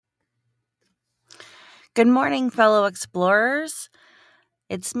Good morning, fellow explorers.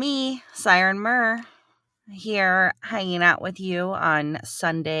 It's me, Siren Murr, here hanging out with you on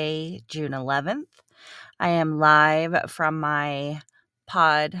Sunday, June 11th. I am live from my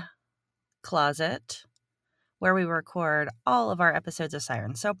pod closet where we record all of our episodes of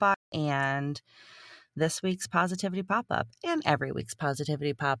Siren Soapbox and this week's Positivity Pop-Up and every week's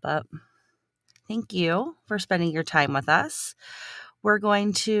Positivity Pop-Up. Thank you for spending your time with us. We're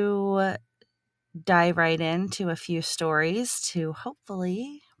going to dive right into a few stories to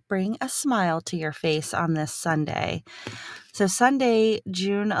hopefully bring a smile to your face on this Sunday. So Sunday,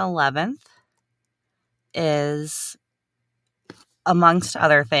 June 11th is, amongst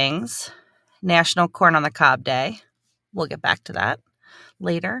other things, National Corn on the Cob Day. We'll get back to that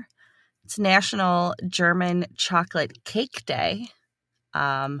later. It's National German Chocolate Cake Day.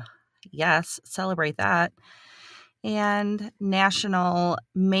 Yes, celebrate that. And National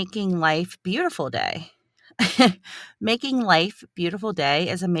Making Life Beautiful Day. Making Life Beautiful Day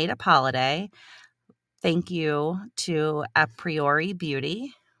is a made-up holiday. Thank you to A Priori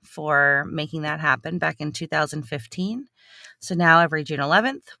Beauty for making that happen back in 2015. So now every June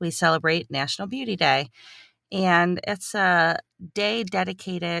 11th, we celebrate National Beauty Day. And it's a day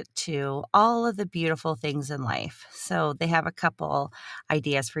dedicated to all of the beautiful things in life. So they have a couple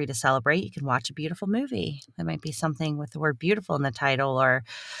ideas for you to celebrate. You can watch a beautiful movie. There might be something with the word beautiful in the title or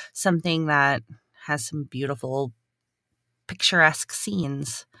something that has some beautiful picturesque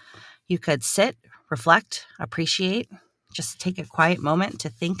scenes. You could sit, reflect, appreciate, just take a quiet moment to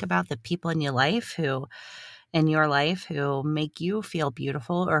think about the people in your life who make you feel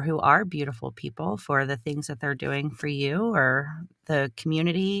beautiful or who are beautiful people for the things that they're doing for you or the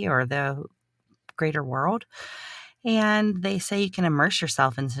community or the greater world. And they say you can immerse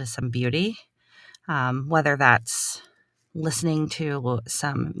yourself into some beauty, whether that's listening to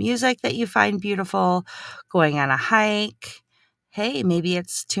some music that you find beautiful, going on a hike. Hey, maybe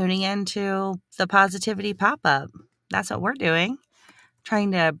it's tuning into the Positivity Pop-Up. That's what we're doing,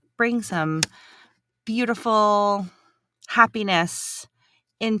 trying to bring some beautiful happiness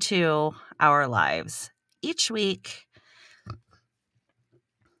into our lives. Each week,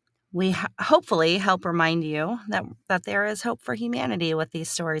 we hopefully help remind you that there is hope for humanity with these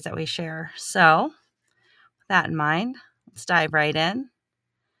stories that we share. So, with that in mind, let's dive right in.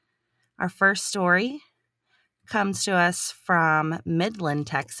 Our first story comes to us from Midland,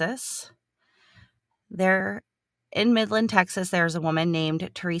 Texas. In Midland, Texas, there's a woman named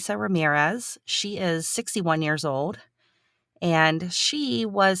Teresa Ramirez. She is 61 years old, and she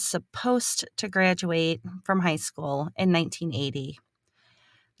was supposed to graduate from high school in 1980.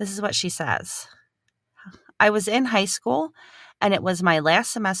 This is what she says. I was in high school, and it was my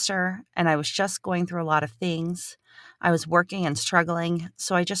last semester, and I was just going through a lot of things. I was working and struggling,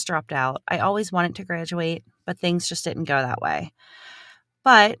 so I just dropped out. I always wanted to graduate, but things just didn't go that way.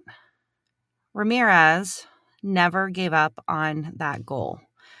 But Ramirez never gave up on that goal.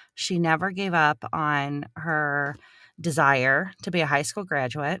 She never gave up on her desire to be a high school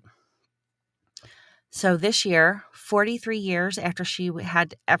graduate. So this year, 43 years after she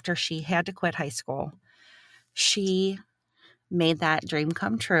had to quit high school, she made that dream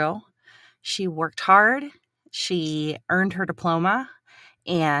come true. She worked hard, she earned her diploma,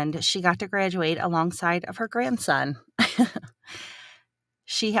 and she got to graduate alongside of her grandson.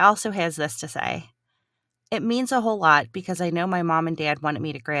 She also has this to say. It means a whole lot because I know my mom and dad wanted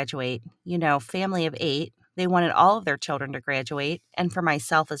me to graduate. You know, family of 8, they wanted all of their children to graduate, and for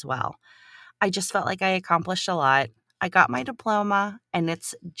myself as well. I just felt like I accomplished a lot. I got my diploma, and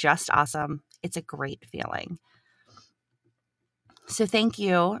it's just awesome. It's a great feeling. So thank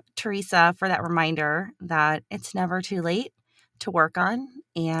you, Teresa, for that reminder that it's never too late to work on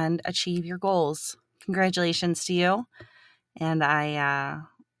and achieve your goals. Congratulations to you. And I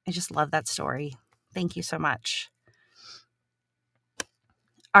just love that story. Thank you so much.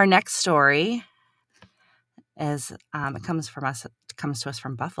 Our next story is it comes to us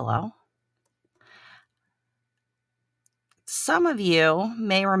from Buffalo. Some of you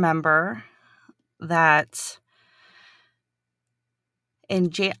may remember that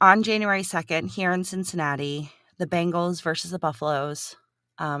on January 2nd here in Cincinnati, the Bengals versus the Buffaloes.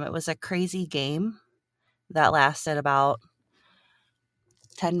 It was a crazy game that lasted about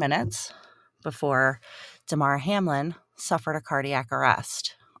 10 minutes before Damar Hamlin suffered a cardiac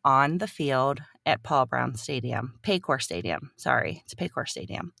arrest on the field at Paycor Stadium. It's Paycor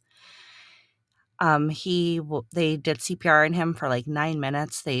Stadium. They did CPR on him for like 9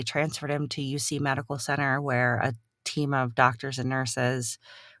 minutes. They transferred him to UC Medical Center, where a team of doctors and nurses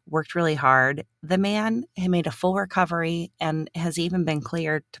worked really hard. The man had made a full recovery and has even been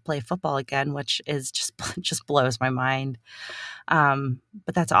cleared to play football again, which is just blows my mind.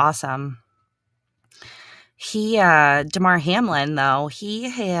 But that's awesome. Damar Hamlin, though, he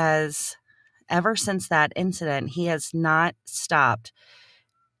has, ever since that incident, he has not stopped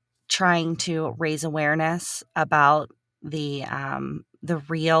trying to raise awareness about the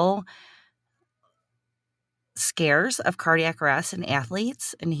real scares of cardiac arrest in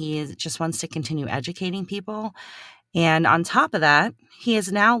athletes, and he just wants to continue educating people. And on top of that, he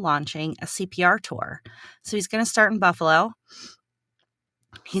is now launching a CPR tour. So he's going to start in Buffalo.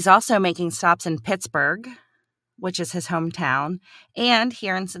 He's also making stops in Pittsburgh, which is his hometown, and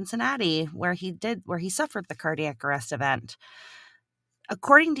here in Cincinnati, where he suffered the cardiac arrest event.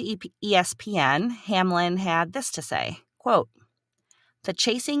 According to ESPN, Hamlin had this to say, quote, "The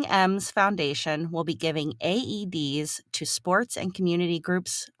Chasing M's Foundation will be giving AEDs to sports and community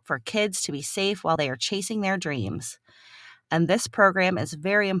groups for kids to be safe while they are chasing their dreams. And this program is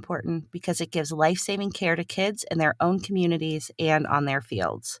very important because it gives life-saving care to kids in their own communities and on their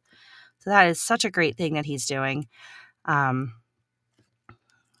fields." So that is such a great thing that he's doing.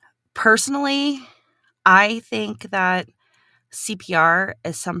 Personally, I think that CPR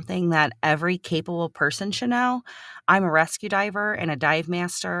is something that every capable person should know. I'm a rescue diver and a dive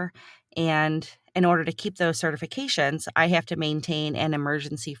master, and in order to keep those certifications, I have to maintain an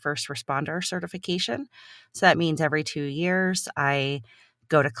emergency first responder certification. So that means every 2 years, I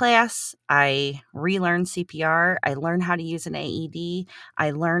go to class, I relearn CPR, I learn how to use an AED,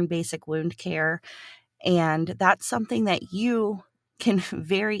 I learn basic wound care, and that's something that you can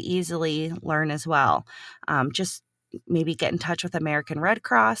very easily learn as well. Just maybe get in touch with American Red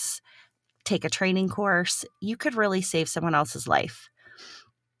Cross, take a training course. You could really save someone else's life.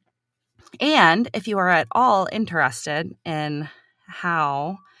 And if you are at all interested in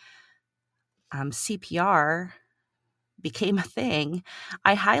how CPR became a thing,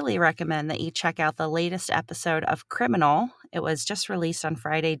 I highly recommend that you check out the latest episode of Criminal. It was just released on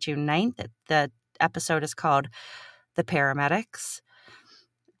Friday, June 9th. The episode is called The Paramedics.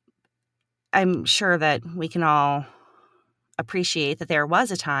 I'm sure that we can all appreciate that there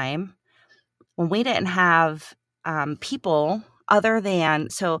was a time when we didn't have people other than,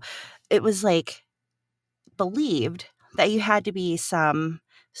 so it was like believed that you had to be some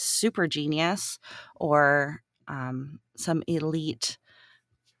super genius or some elite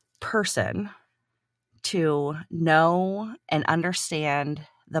person to know and understand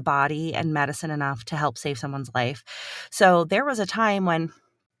the body and medicine enough to help save someone's life. So there was a time when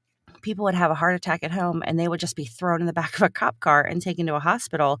people would have a heart attack at home and they would just be thrown in the back of a cop car and taken to a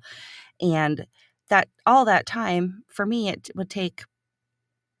hospital. And all that time, for me, it would take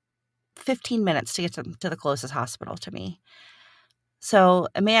 15 minutes to get to the closest hospital to me. So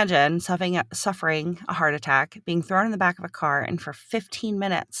imagine suffering a heart attack, being thrown in the back of a car, and for 15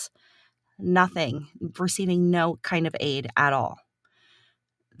 minutes, nothing, receiving no kind of aid at all.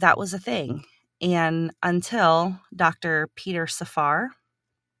 That was a thing. And until Dr. Peter Safar,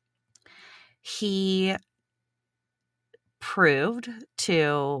 he proved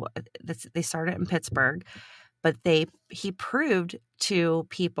to, they started in Pittsburgh, but he proved to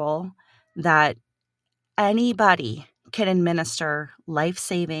people that anybody can administer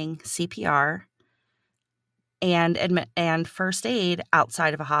life-saving CPR and first aid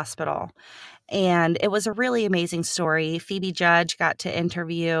outside of a hospital. And it was a really amazing story. Phoebe Judge got to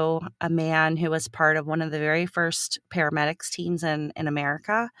interview a man who was part of one of the very first paramedics teams in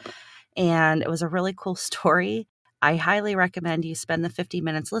America. And it was a really cool story. I highly recommend you spend the 50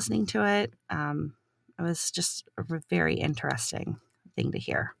 minutes listening to it. It was just a very interesting thing to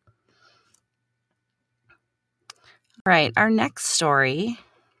hear. All right, our next story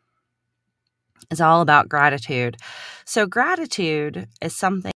is all about gratitude. So gratitude is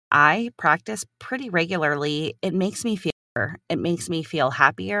something I practice pretty regularly. It makes me feel better. It makes me feel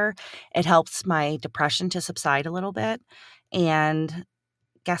happier. It helps my depression to subside a little bit. And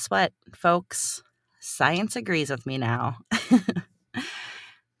guess what, folks? Science agrees with me now.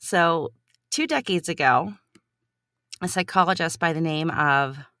 So 2 decades ago, a psychologist by the name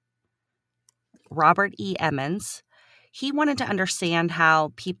of Robert E. Emmons, he wanted to understand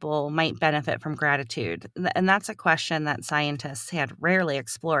how people might benefit from gratitude. And that's a question that scientists had rarely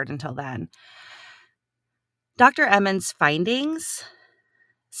explored until then. Dr. Emmons' findings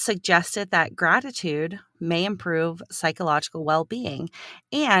suggested that gratitude may improve psychological well-being,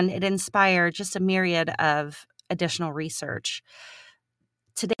 and it inspired just a myriad of additional research.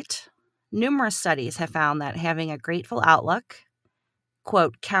 To date, numerous studies have found that having a grateful outlook,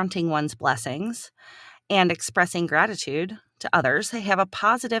 quote, counting one's blessings, and expressing gratitude to others, they have a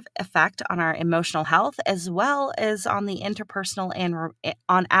positive effect on our emotional health as well as on the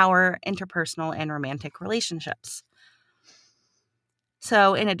on our interpersonal and romantic relationships.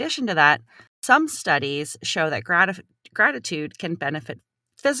 So in addition to that, some studies show that gratitude can benefit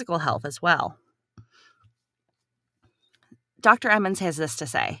physical health as well. Dr. Emmons has this to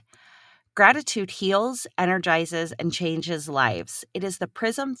say: gratitude heals, energizes, and changes lives. It is the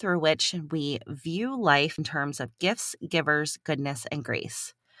prism through which we view life in terms of gifts, givers, goodness, and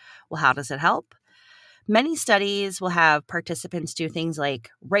grace. Well, how does it help? Many studies will have participants do things like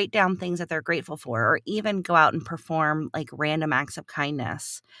write down things that they're grateful for, or even go out and perform like random acts of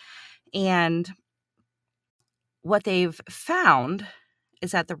kindness. And what they've found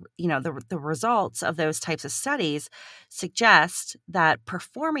is that the results of those types of studies suggest that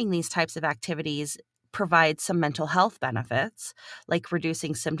performing these types of activities provides some mental health benefits, like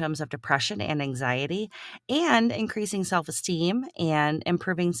reducing symptoms of depression and anxiety, and increasing self-esteem and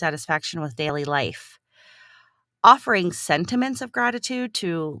improving satisfaction with daily life. Offering sentiments of gratitude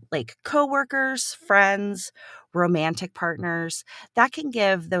to like coworkers, friends, romantic partners, that can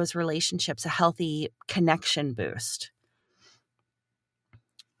give those relationships a healthy connection boost.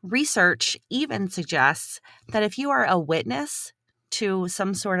 Research even suggests that if you are a witness to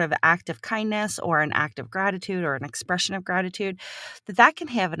some sort of act of kindness or an act of gratitude or an expression of gratitude, that can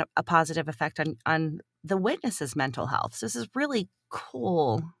have a positive effect on the witness's mental health. So this is really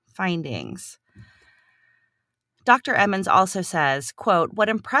cool findings. Dr. Emmons also says, quote, "What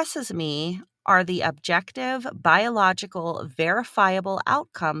impresses me are the objective, biological, verifiable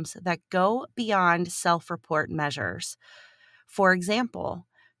outcomes that go beyond self-report measures. For example,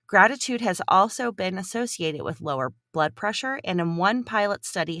 gratitude has also been associated with lower blood pressure and in one pilot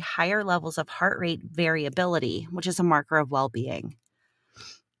study, higher levels of heart rate variability, which is a marker of well-being."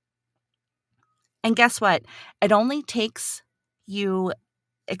 And guess what? It only takes you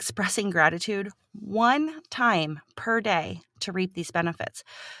expressing gratitude one time per day to reap these benefits.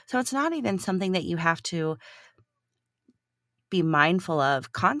 So it's not even something that you have to be mindful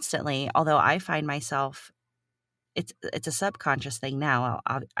of constantly, although I find myself it's a subconscious thing now.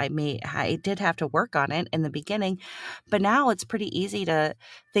 I did have to work on it in the beginning, but now it's pretty easy to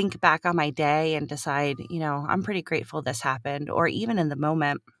think back on my day and decide, I'm pretty grateful this happened, or even in the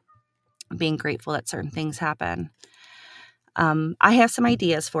moment being grateful that certain things happen. I have some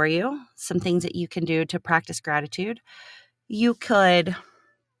ideas for you, some things that you can do to practice gratitude. You could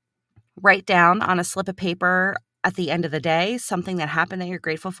write down on a slip of paper at the end of the day something that happened that you're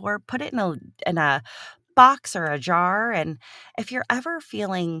grateful for. Put it in a box or a jar. And if you're ever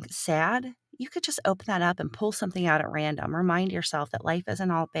feeling sad, you could just open that up and pull something out at random. Remind yourself that life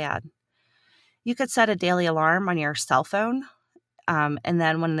isn't all bad. You could set a daily alarm on your cell phone. And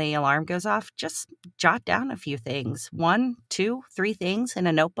then when the alarm goes off, just jot down a few things, 1, 2, 3 things in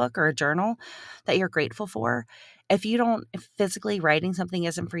a notebook or a journal that you're grateful for. If physically writing something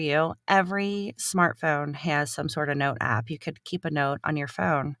isn't for you, every smartphone has some sort of note app. You could keep a note on your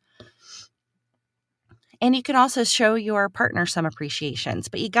phone. And you can also show your partner some appreciations,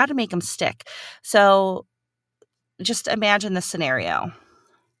 but you got to make them stick. So just imagine this scenario.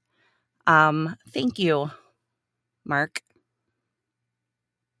 Thank you, Mark.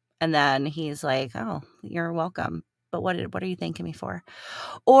 And then he's like, "Oh, you're welcome. But what are you thanking me for?"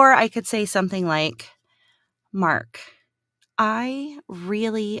 Or I could say something like, "Mark, I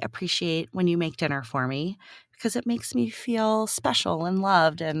really appreciate when you make dinner for me because it makes me feel special and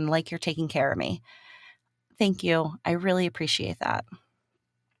loved and like you're taking care of me. Thank you. I really appreciate that."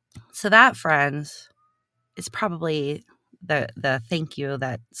 So that, friends, is probably the thank you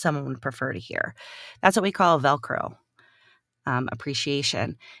that someone would prefer to hear. That's what we call a Velcro.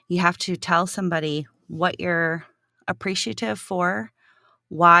 Appreciation. You have to tell somebody what you're appreciative for,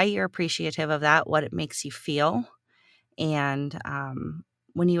 why you're appreciative of that, what it makes you feel. And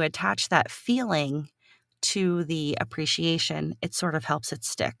when you attach that feeling to the appreciation, it sort of helps it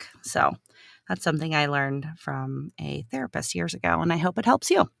stick. So that's something I learned from a therapist years ago, and I hope it helps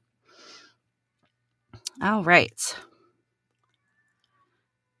you. All right.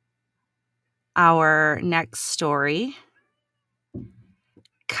 Our next story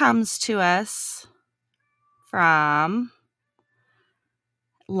comes to us from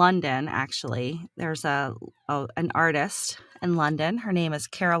London, actually. There's an artist in London. Her name is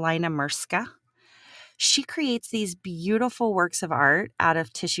Carolina Murska. She creates these beautiful works of art out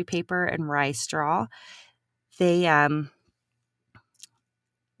of tissue paper and rye straw. They're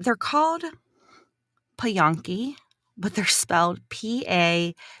called Pajaki, but they're spelled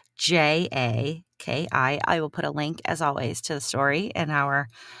Pajaki. I will put a link, as always, to the story in our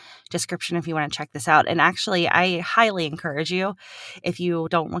description if you want to check this out. And actually, I highly encourage you, if you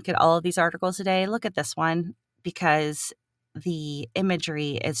don't look at all of these articles today, look at this one because the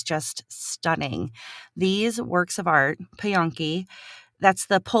imagery is just stunning. These works of art, pająki, that's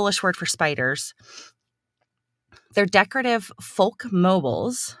the Polish word for spiders. They're decorative folk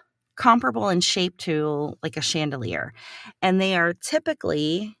mobiles, comparable in shape to like a chandelier. And they are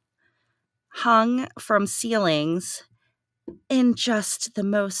typically hung from ceilings in just the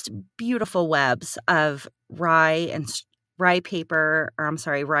most beautiful webs of rye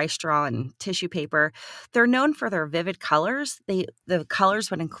straw and tissue paper. They're known for their vivid colors. The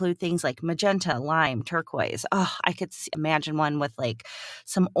colors would include things like magenta, lime, turquoise. Oh, I could imagine one with like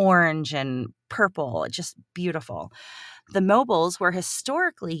some orange and purple, just beautiful. The mobiles were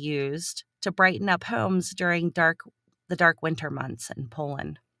historically used to brighten up homes during the dark winter months in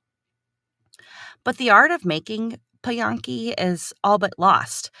Poland. But the art of making pająki is all but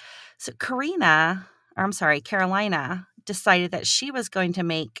lost. So Carolina decided that she was going to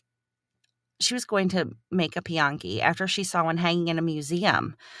make a pająki after she saw one hanging in a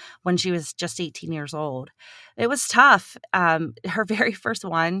museum when she was just 18 years old. It was tough. Her very first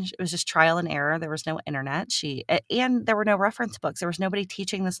one, it was just trial and error. There was no internet. And there were no reference books. There was nobody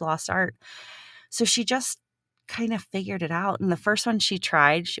teaching this lost art. So she just kind of figured it out. And the first one she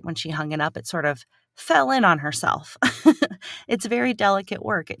tried, when she hung it up, it sort of fell in on herself. It's very delicate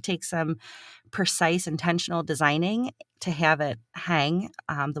work. It takes some precise, intentional designing to have it hang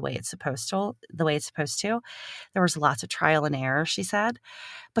the way it's supposed to. There was lots of trial and error, she said,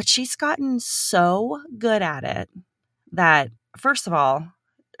 but she's gotten so good at it that, first of all,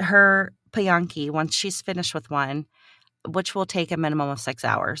 her pająki, once she's finished with one, which will take a minimum of 6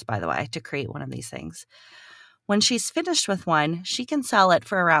 hours, by the way, to create one of these things. When she's finished with one, she can sell it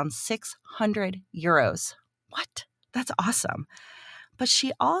for around 600 euros. What? That's awesome. But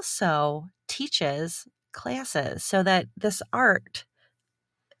she also teaches classes so that this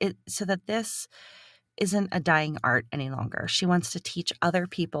isn't a dying art any longer. She wants to teach other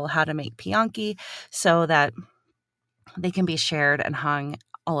people how to make pająki so that they can be shared and hung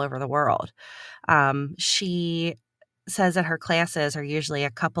all over the world. She says that her classes are usually a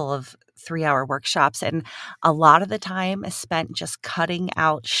couple of 3-hour workshops, and a lot of the time is spent just cutting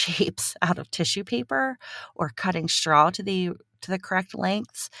out shapes out of tissue paper or cutting straw to the correct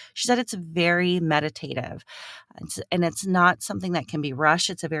lengths. She said it's very meditative, and it's not something that can be rushed.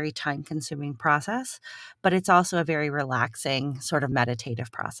 It's a very time-consuming process, but it's also a very relaxing sort of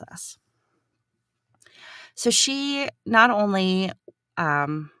meditative process. So she not only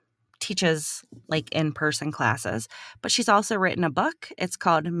teaches like in-person classes, but she's also written a book. It's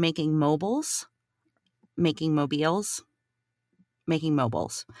called Making Mobiles,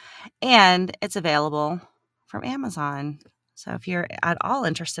 and it's available from Amazon. So if you're at all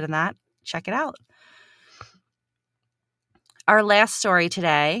interested in that, check it out. Our last story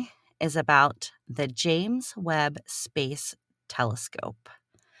today is about the James Webb Space Telescope.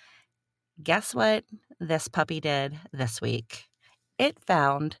 Guess what this puppy did this week? It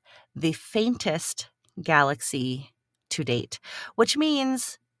found the faintest galaxy to date, which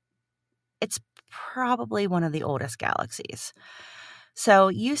means it's probably one of the oldest galaxies. So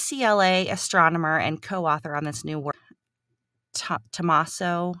UCLA astronomer and co-author on this new work,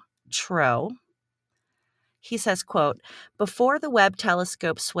 Tommaso Tro, he says, quote, "Before the Webb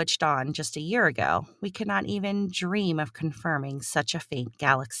telescope switched on just a year ago, we could not even dream of confirming such a faint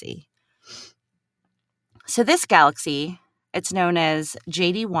galaxy." So this galaxy, it's known as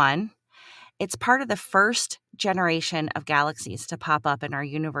JD1. It's part of the first generation of galaxies to pop up in our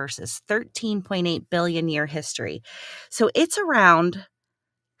universe's 13.8 billion year history. So it's around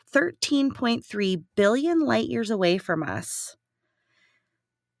 13.3 billion light years away from us.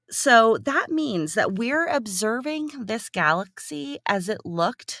 So that means that we're observing this galaxy as it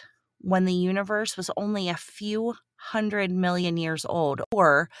looked when the universe was only a few 100 million years old,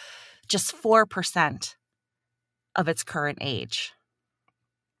 or just 4% of its current age.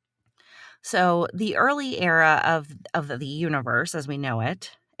 So the early era of the universe as we know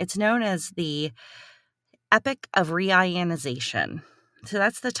it, it's known as the Epoch of Reionization. So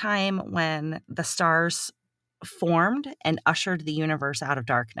that's the time when the stars formed and ushered the universe out of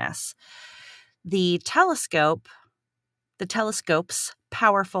darkness. The telescope's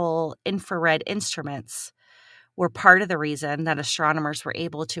powerful infrared instruments were part of the reason that astronomers were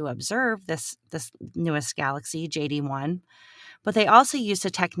able to observe this newest galaxy, JD1. But they also used a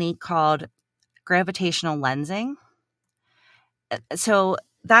technique called gravitational lensing. So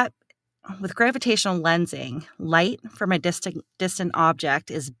that With gravitational lensing, light from a distant object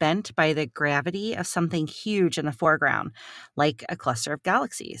is bent by the gravity of something huge in the foreground, like a cluster of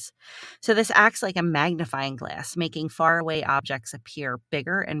galaxies. So this acts like a magnifying glass, making faraway objects appear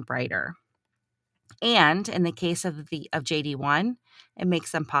bigger and brighter. And in the case of JD1, it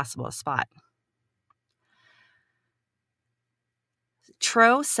makes them possible to spot.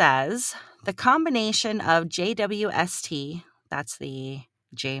 Tro says the combination of JWST, that's the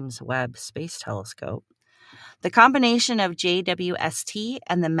James Webb Space Telescope, the combination of JWST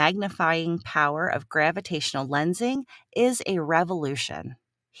and the magnifying power of gravitational lensing is a revolution,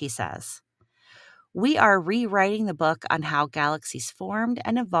 he says. We are rewriting the book on how galaxies formed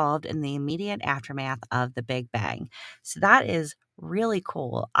and evolved in the immediate aftermath of the Big Bang. So that is really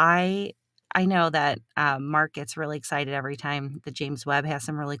cool. I know that Mark gets really excited every time the James Webb has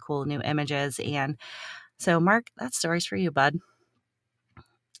some really cool new images. And so, Mark, that story's for you, bud.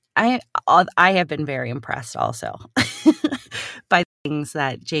 I have been very impressed also by things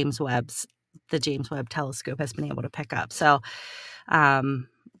that the James Webb Telescope has been able to pick up. So I'm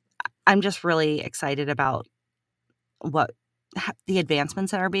just really excited about what the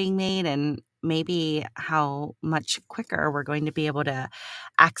advancements that are being made and maybe how much quicker we're going to be able to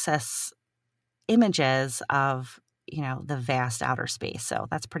access images of, the vast outer space. So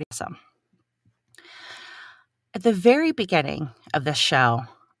that's pretty awesome. At the very beginning of this show,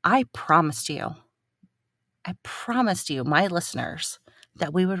 I promised you, my listeners,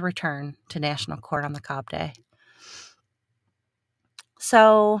 that we would return to National Corn on the Cob Day.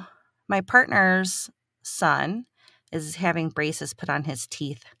 So my partner's son is having braces put on his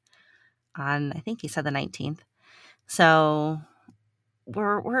teeth on, I think he said the 19th. So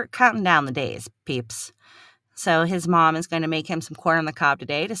we're counting down the days, peeps. So his mom is going to make him some corn on the cob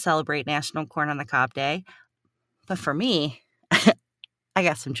today to celebrate National Corn on the Cob Day. But for me, I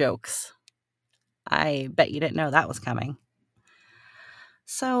got some jokes. I bet you didn't know that was coming.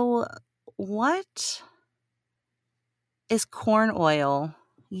 So what is corn oil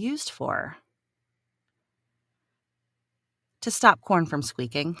used for? To stop corn from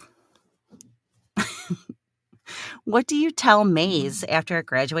squeaking. What do you tell maize after it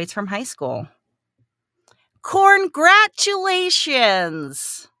graduates from high school?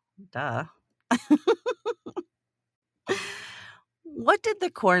 Congratulations! Duh. What did the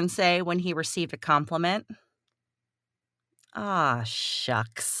corn say when he received a compliment? Ah,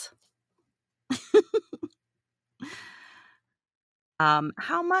 shucks.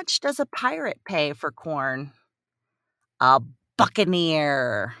 How much does a pirate pay for corn? A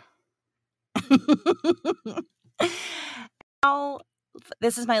buccaneer. Now,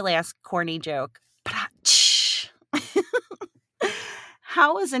 this is my last corny joke.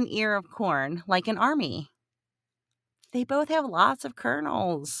 How is an ear of corn like an army? They both have lots of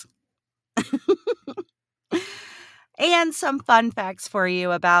kernels. And some fun facts for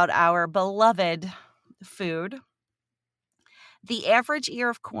you about our beloved food. The average ear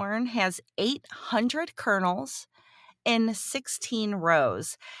of corn has 800 kernels in 16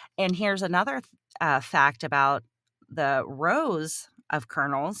 rows. And here's another fact about the rows of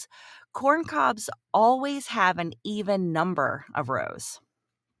kernels. Corn cobs always have an even number of rows.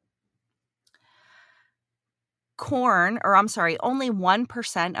 Only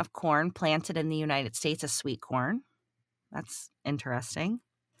 1% of corn planted in the United States is sweet corn. That's interesting.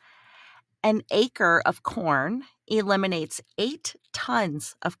 An acre of corn eliminates 8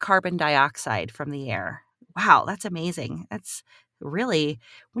 tons of carbon dioxide from the air. Wow, that's amazing. We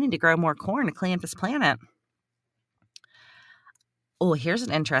need to grow more corn to clean up this planet. Oh, here's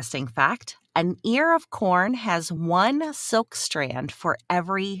an interesting fact. An ear of corn has 1 silk strand for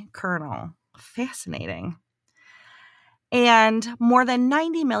every kernel. Fascinating. And more than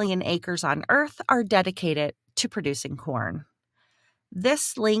 90 million acres on Earth are dedicated to producing corn.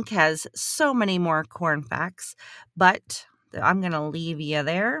 This link has so many more corn facts, but I'm going to leave you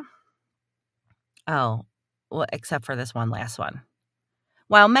there. Oh, well, except for this one last one.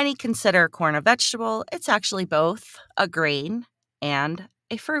 While many consider corn a vegetable, it's actually both a grain and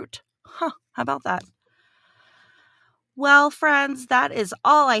a fruit. How about that? Well, friends, that is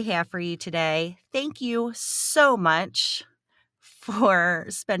all I have for you today. Thank you so much for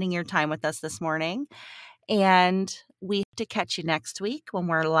spending your time with us this morning. And we hope to catch you next week when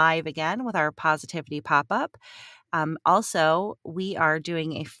we're live again with our Positivity Pop-Up. Also, we are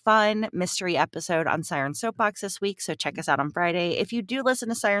doing a fun mystery episode on Siren Soapbox this week, so check us out on Friday. If you do listen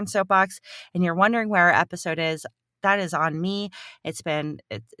to Siren Soapbox and you're wondering where our episode is, that is on me.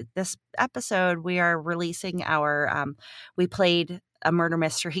 This episode, we are releasing we played a murder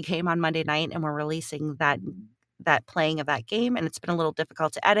mystery game on Monday night, and we're releasing that playing of that game, and it's been a little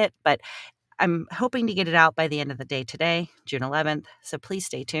difficult to edit, but I'm hoping to get it out by the end of the day today, June 11th. So please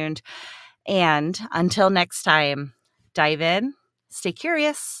stay tuned. And until next time, dive in, stay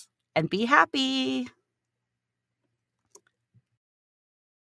curious, and be happy.